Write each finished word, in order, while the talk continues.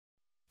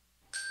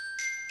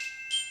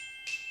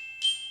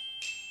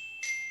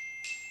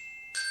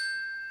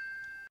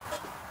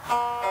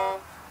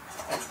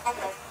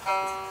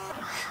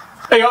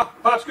Hey y'all,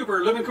 Cooper,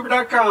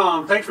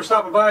 LivingCooper.com. Thanks for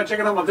stopping by and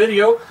checking out my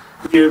video.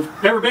 If you've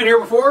never been here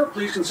before,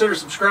 please consider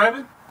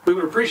subscribing. We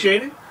would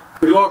appreciate it.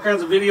 We do all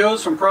kinds of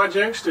videos, from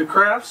projects to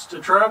crafts to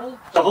travel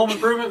to home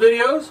improvement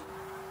videos.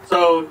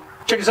 So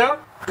check us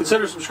out.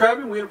 Consider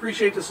subscribing. We'd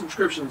appreciate the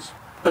subscriptions.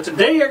 But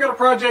today I got a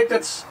project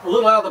that's a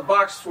little out of the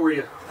box for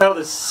you. Out of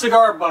the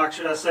cigar box,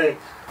 should I say.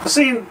 I've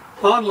seen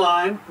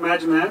online,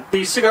 imagine that,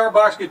 these cigar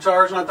box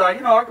guitars, and I thought,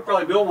 I could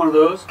probably build one of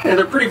those. And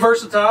they're pretty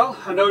versatile.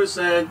 I noticed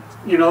that,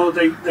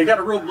 they got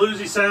a real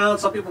bluesy sound.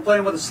 Some people play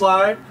them with a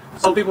slide.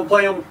 Some people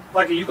play them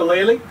like a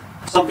ukulele.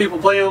 Some people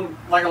play them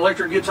like an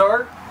electric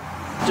guitar.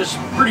 Just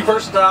pretty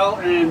versatile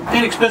and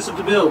inexpensive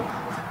to build.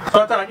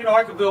 So I thought,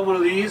 I could build one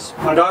of these.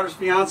 My daughter's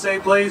fiance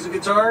plays the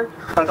guitar.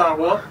 I thought,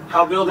 well,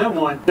 I'll build him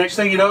one. Next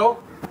thing you know,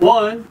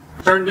 one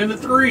turned into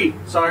three.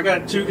 So I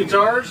got 2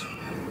 guitars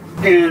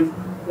and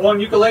 1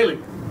 ukulele.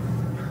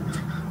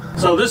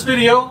 So this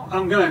video,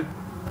 I'm going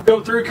to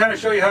go through, kind of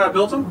show you how I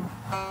built them.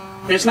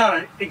 It's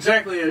not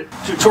exactly a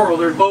tutorial.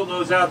 There's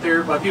boatloads out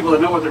there by people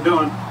that know what they're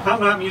doing. I'm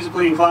not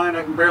musically inclined.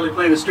 I can barely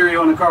play the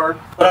stereo in the car.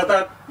 But I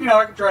thought,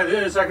 I can try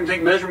this. I can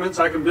take measurements.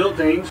 I can build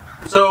things.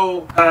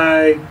 So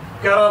I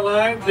got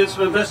online, did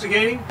some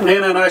investigating.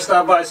 Nana and I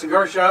stopped by a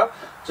cigar shop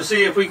to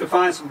see if we could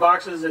find some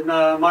boxes that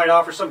might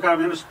offer some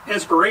kind of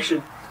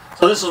inspiration.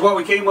 So this is what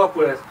we came up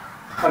with.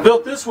 I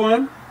built this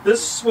one.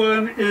 This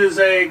one is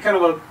a kind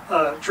of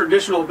a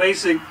traditional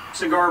basic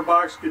cigar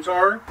box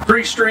guitar,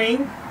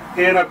 3-string,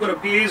 and I put a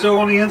piezo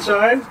on the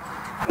inside.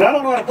 And I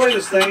don't know how to play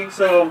this thing,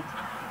 so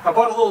I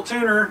bought a little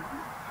tuner,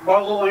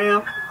 bought a little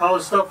amp, all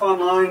this stuff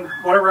online,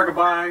 whatever I could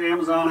buy,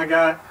 Amazon.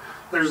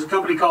 There's a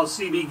company called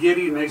CB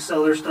Giddy, and they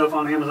sell their stuff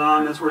on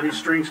Amazon. That's where these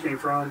strings came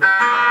from. But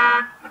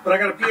I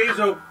got a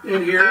piezo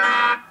in here,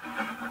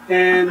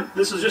 and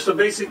this is just a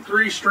basic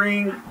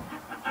 3-string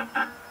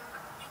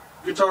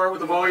guitar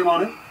with a volume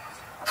on it.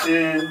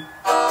 And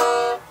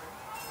I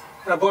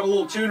bought a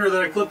little tuner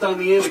that I clipped on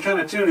the end to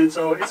kind of tune it,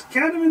 so it's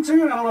kind of in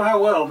tune. I don't know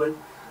how well, but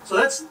so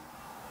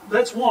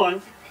that's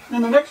one.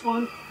 And the next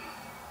one,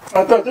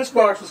 I thought this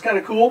box was kind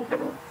of cool.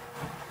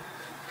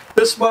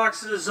 This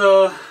box is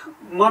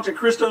Monte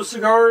Cristo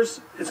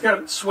cigars. It's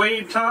got a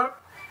suede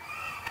top,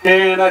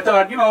 and I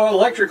thought,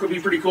 electric would be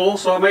pretty cool,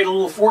 so I made a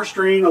little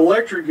 4-string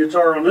electric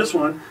guitar on this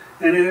one,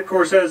 and it of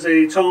course has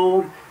a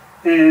tone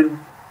and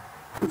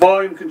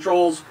volume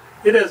controls.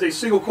 It has a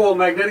single coil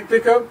magnetic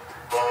pickup,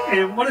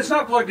 and when it's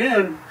not plugged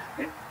in,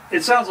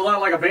 it sounds a lot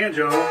like a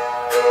banjo.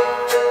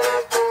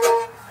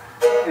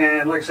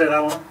 And like I said,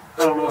 I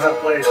don't know how to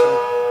play, so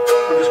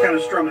I'm just kind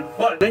of strumming.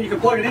 But then you can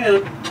plug it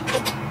in.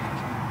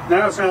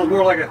 Now it sounds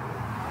more like an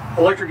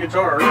electric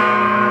guitar.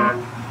 I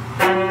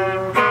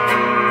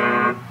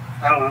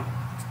don't know.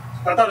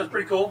 I thought it was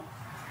pretty cool.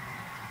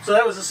 So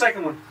that was the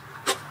second one.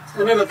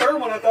 And then the third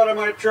one I thought I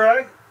might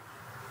try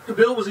to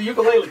build was a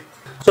ukulele.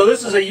 So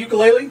this is a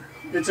ukulele.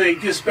 It's a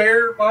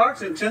Despair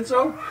box in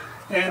Tenso,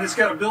 and it's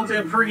got a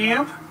built-in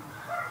preamp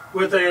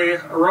with a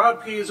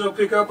rod piezo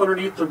pickup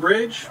underneath the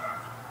bridge,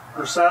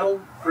 or saddle,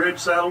 bridge,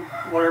 saddle,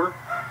 whatever.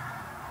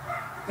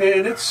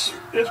 And it's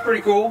pretty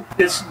cool.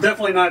 It's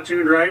definitely not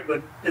tuned right,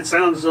 but it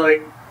sounds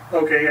like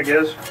okay, I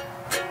guess.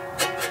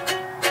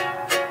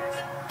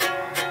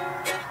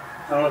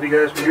 I don't know if you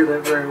guys can hear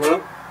that very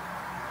well.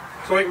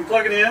 So I can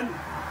plug it in.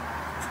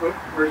 Oh,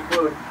 where's the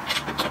plug?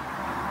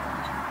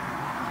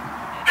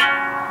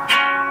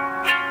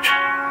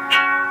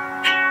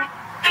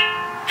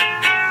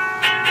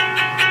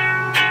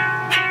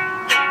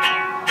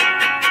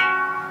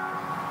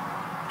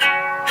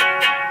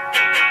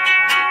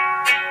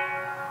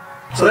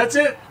 So that's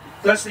it.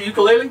 That's the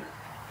ukulele.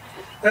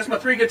 That's my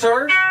 3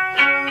 guitars.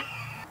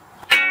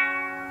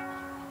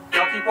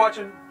 Y'all keep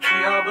watching. See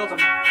how I built them.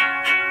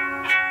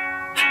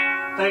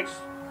 Thanks.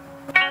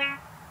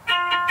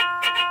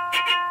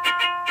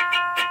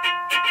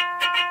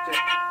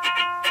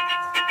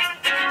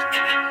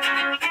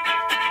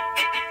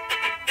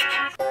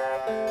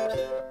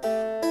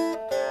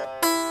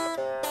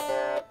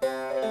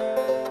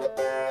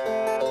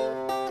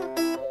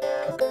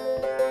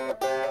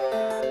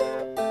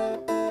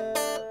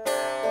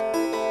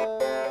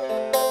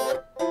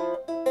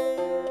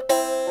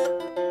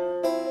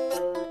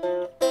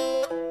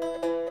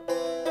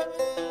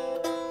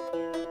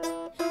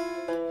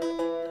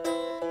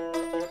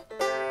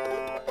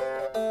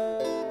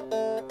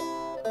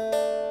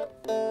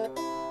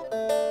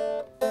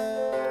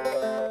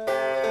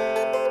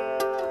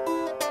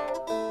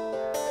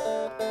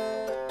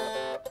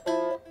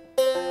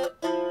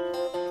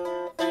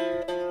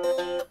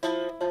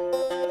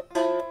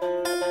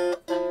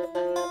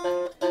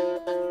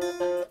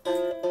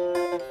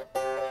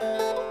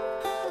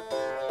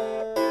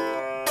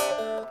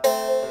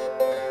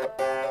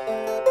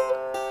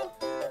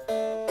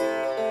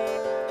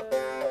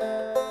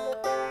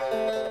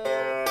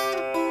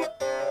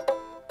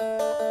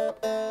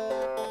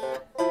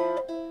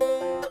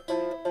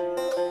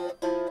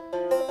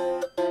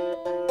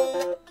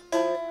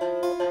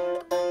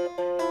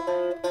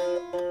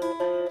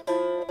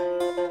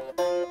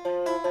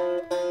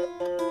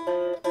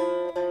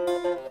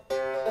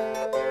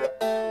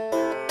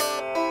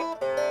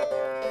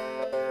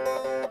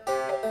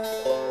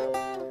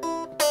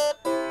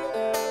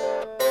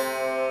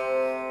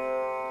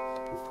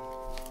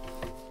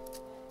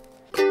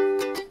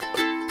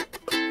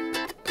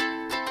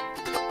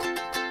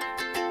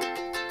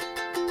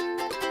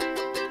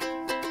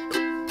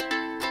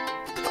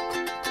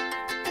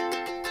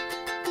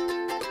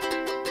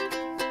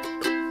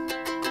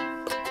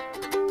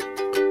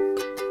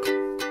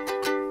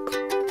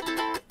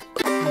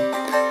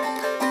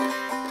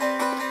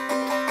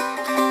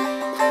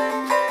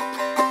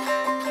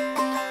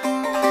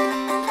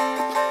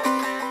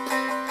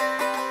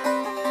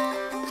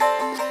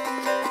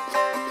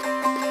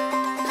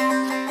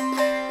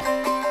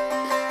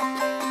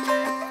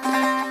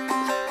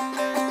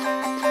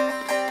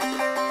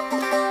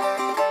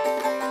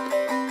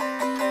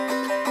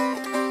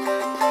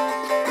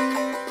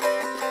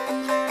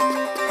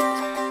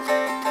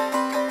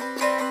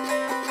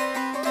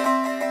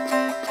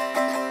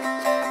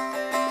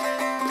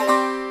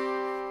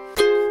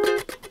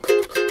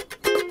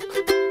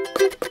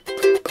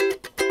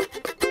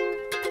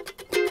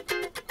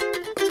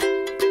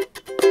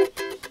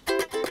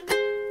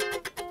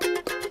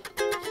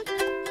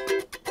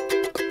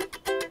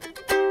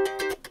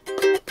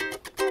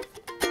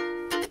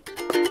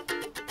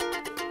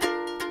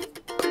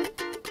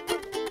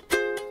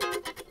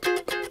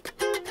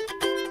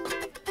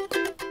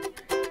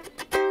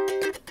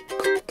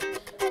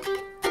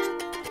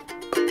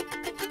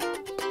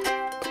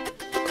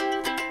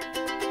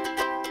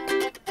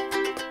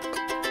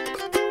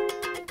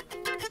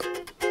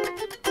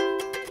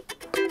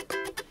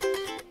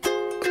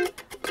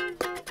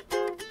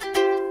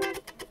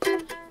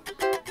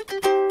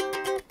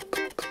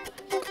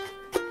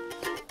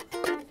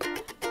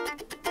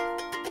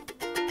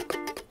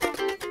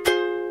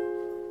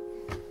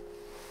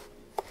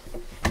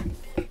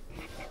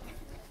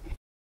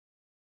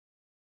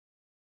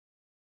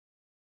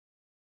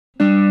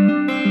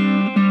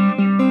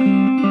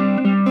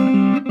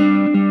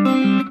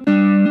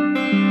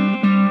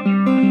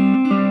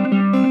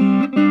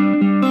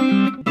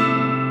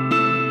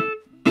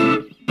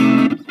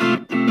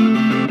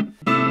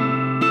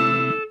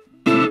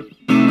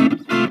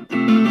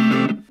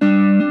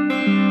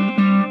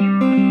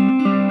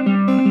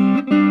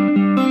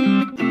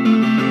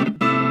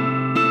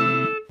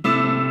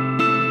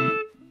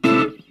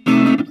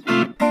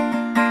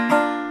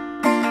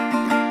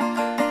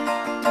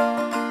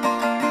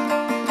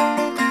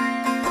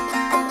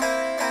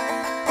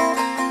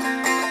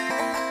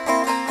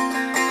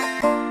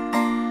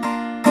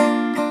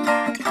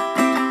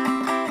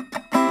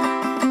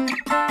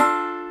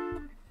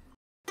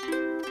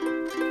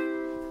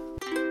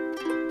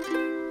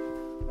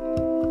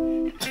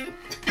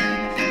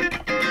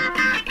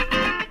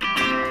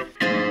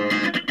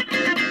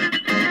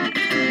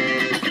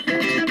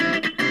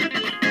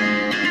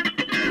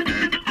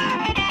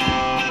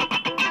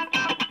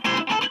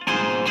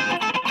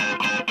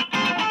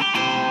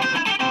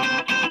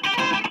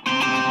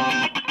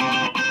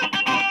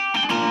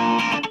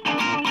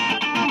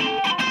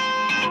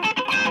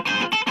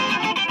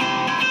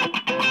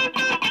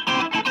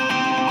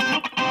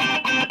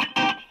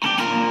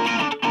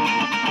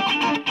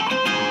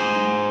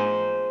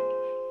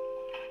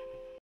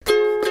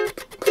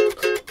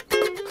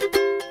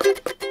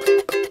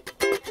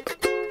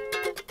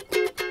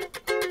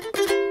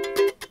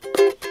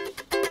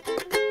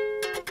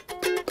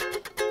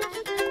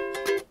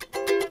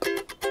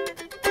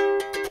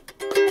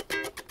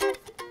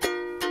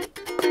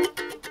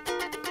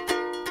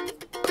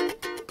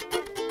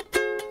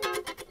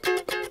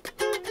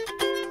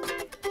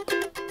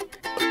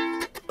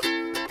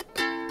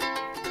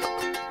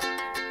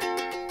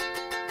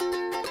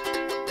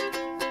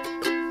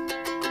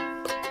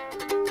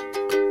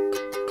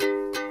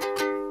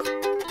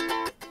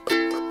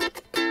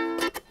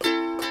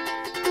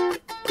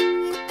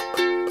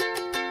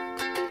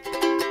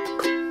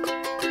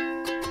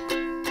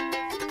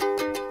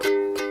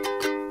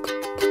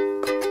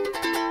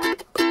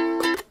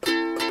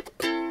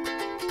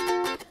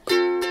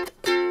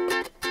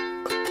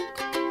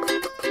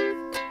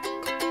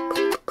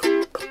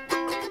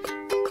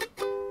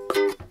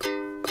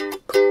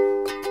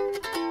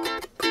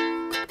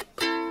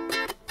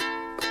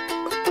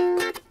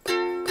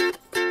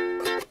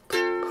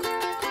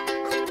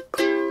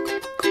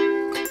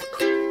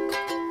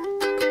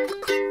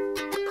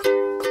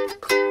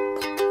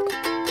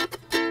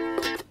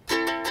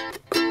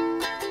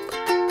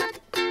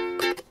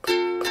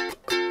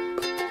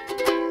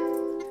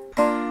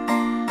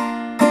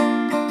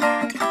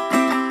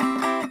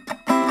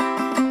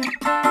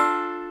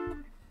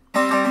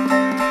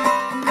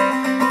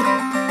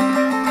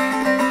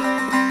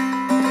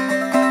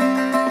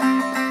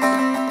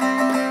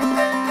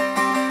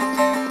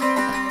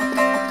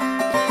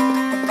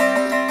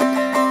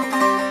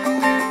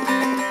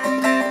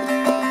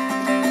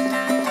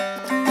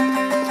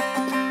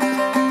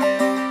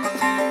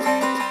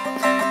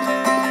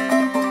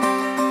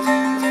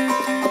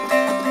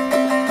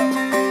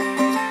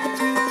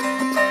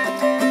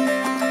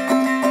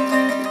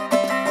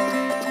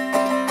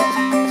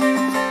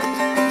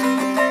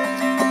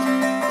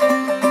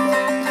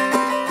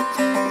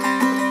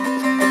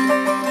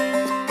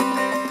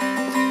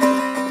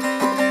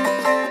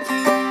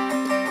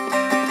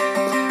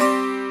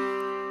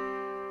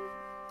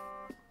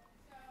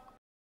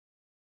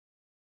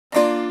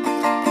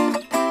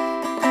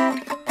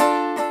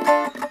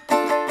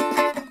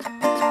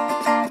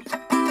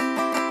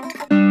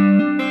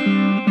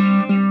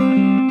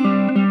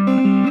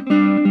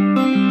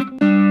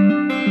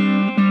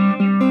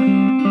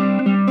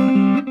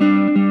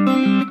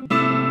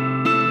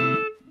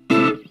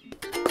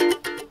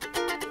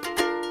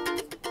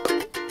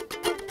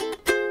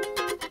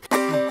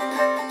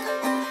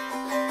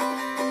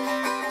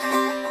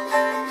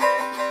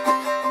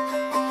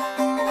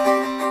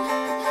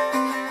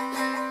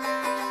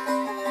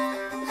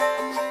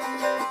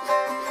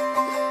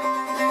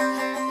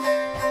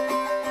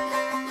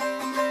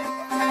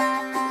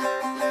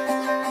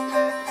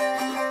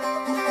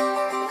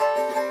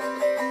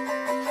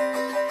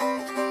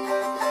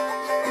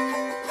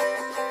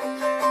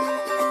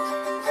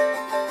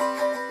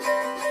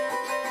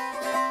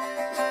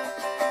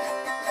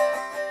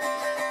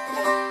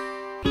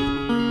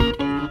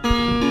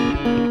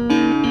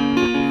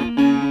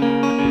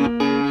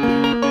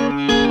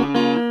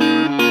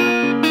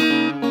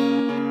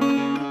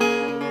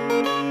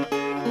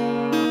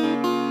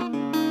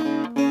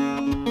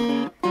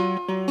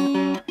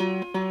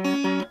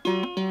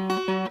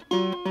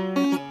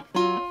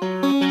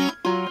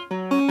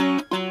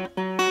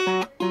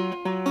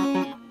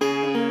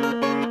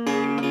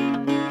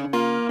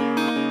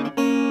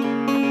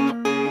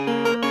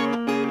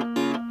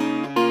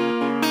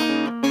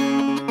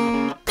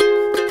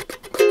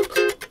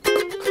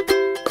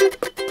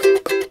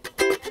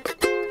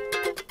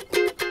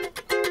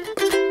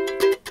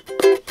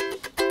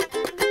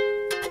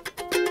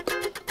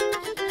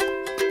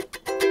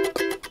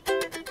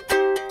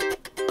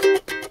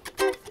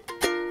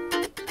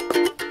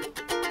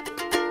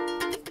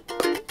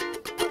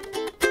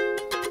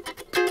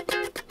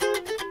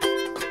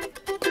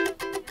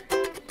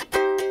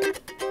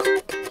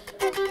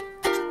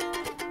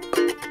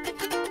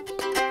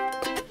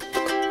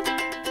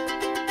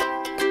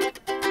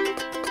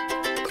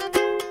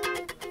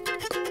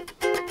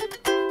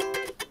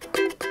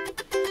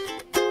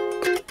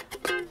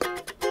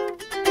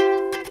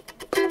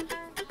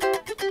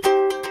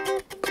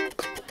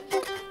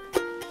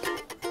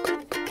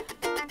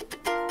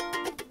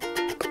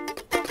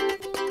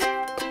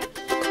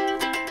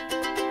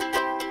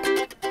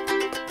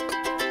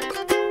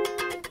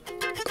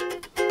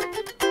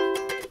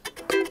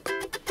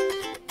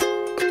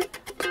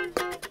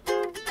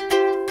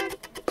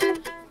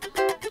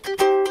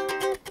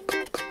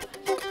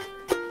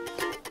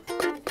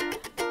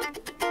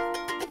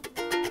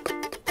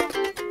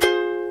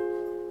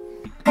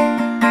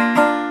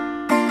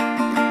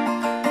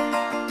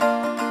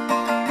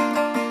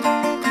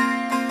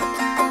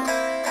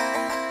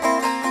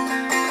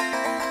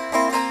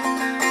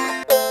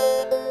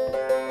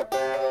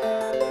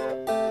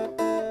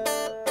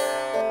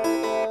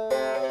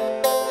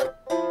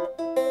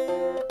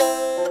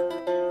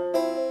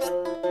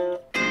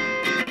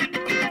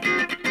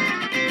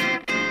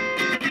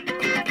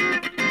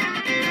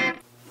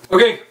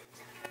 Okay,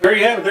 there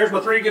you have it. There's my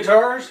 3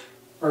 guitars,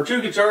 or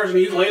 2 guitars and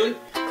a ukulele.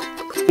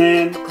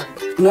 And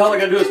now all I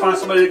gotta do is find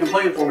somebody that can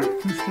play it for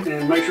me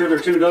and make sure they're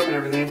tuned up and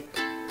everything.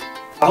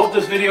 I hope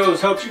this video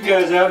has helped you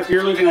guys out if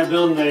you're looking at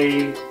building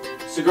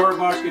a cigar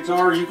box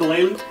guitar or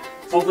ukulele.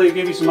 Hopefully it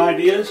gave you some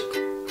ideas.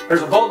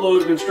 There's a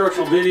boatload of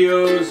instructional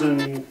videos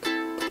and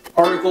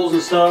articles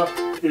and stuff.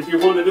 If you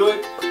want to do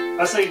it,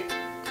 I say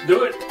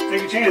do it.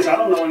 Take a chance. I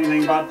don't know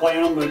anything about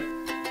playing them, but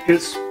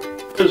it's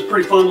a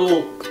pretty fun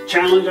little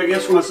challenge, I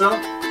guess, for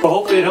myself. So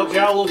hopefully it helped you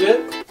out a little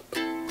bit.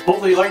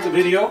 Hopefully you liked the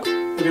video.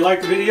 If you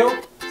liked the video,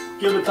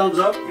 give it a thumbs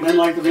up. If you didn't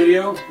like the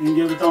video, you can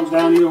give it a thumbs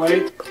down either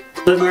way.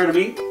 Doesn't matter to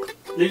me.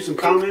 Leave some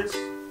comments,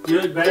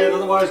 good, bad,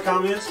 otherwise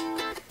comments.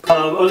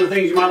 Other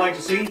things you might like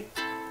to see.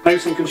 Maybe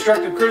some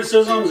constructive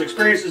criticisms,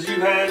 experiences you've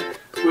had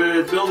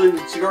with building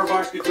cigar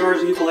box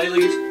guitars and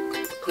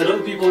ukuleles that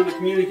other people in the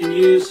community can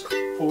use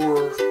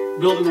for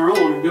building their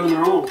own and doing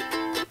their own.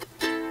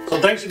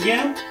 So thanks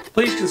again.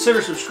 Please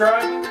consider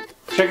subscribing.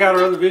 Check out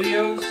our other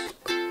videos.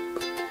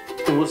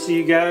 And we'll see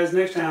you guys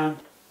next time.